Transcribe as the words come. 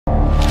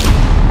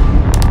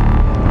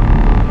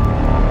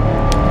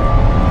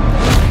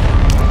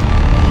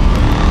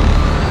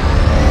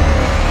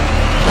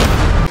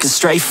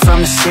straight from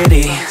the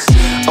city.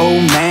 Oh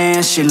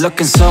man, she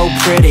looking so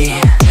pretty.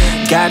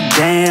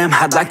 Goddamn,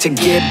 I'd like to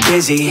get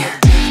busy.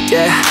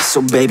 Yeah,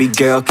 so baby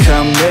girl,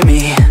 come with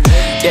me.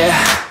 Yeah,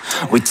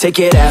 we take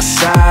it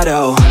outside,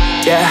 oh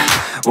yeah.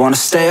 Wanna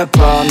stay up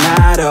all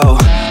night, oh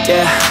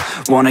yeah.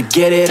 Wanna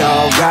get it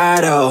all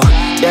right, oh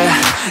yeah.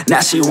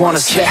 Now she wanna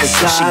skip the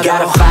slide, she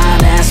got a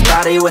fine ass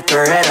body with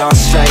her head on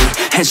straight.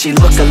 And she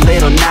look a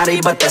little naughty,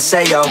 but that's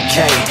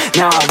a-okay.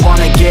 Now I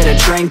wanna get a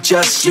drink,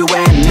 just you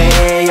and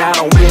me. I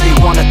don't really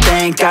wanna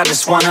think, I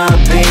just wanna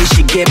be.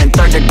 She giving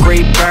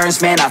third-degree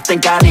burns, man, I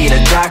think I need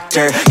a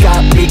doctor.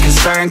 Got me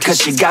concerned,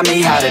 cause she got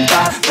me hot and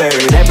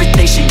bothered.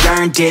 Everything she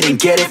earned, didn't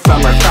get it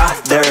from her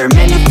father.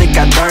 Man, you think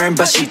I learned,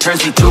 but she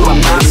turns me to a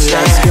monster.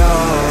 Let's go.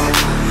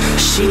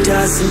 She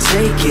doesn't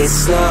take it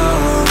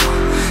slow.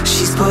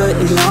 She's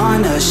putting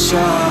on a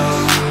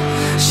show.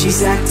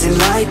 She's acting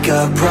like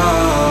a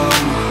pro.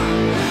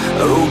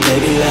 Oh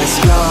baby, let's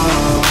go.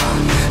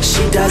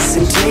 She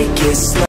doesn't take it slow.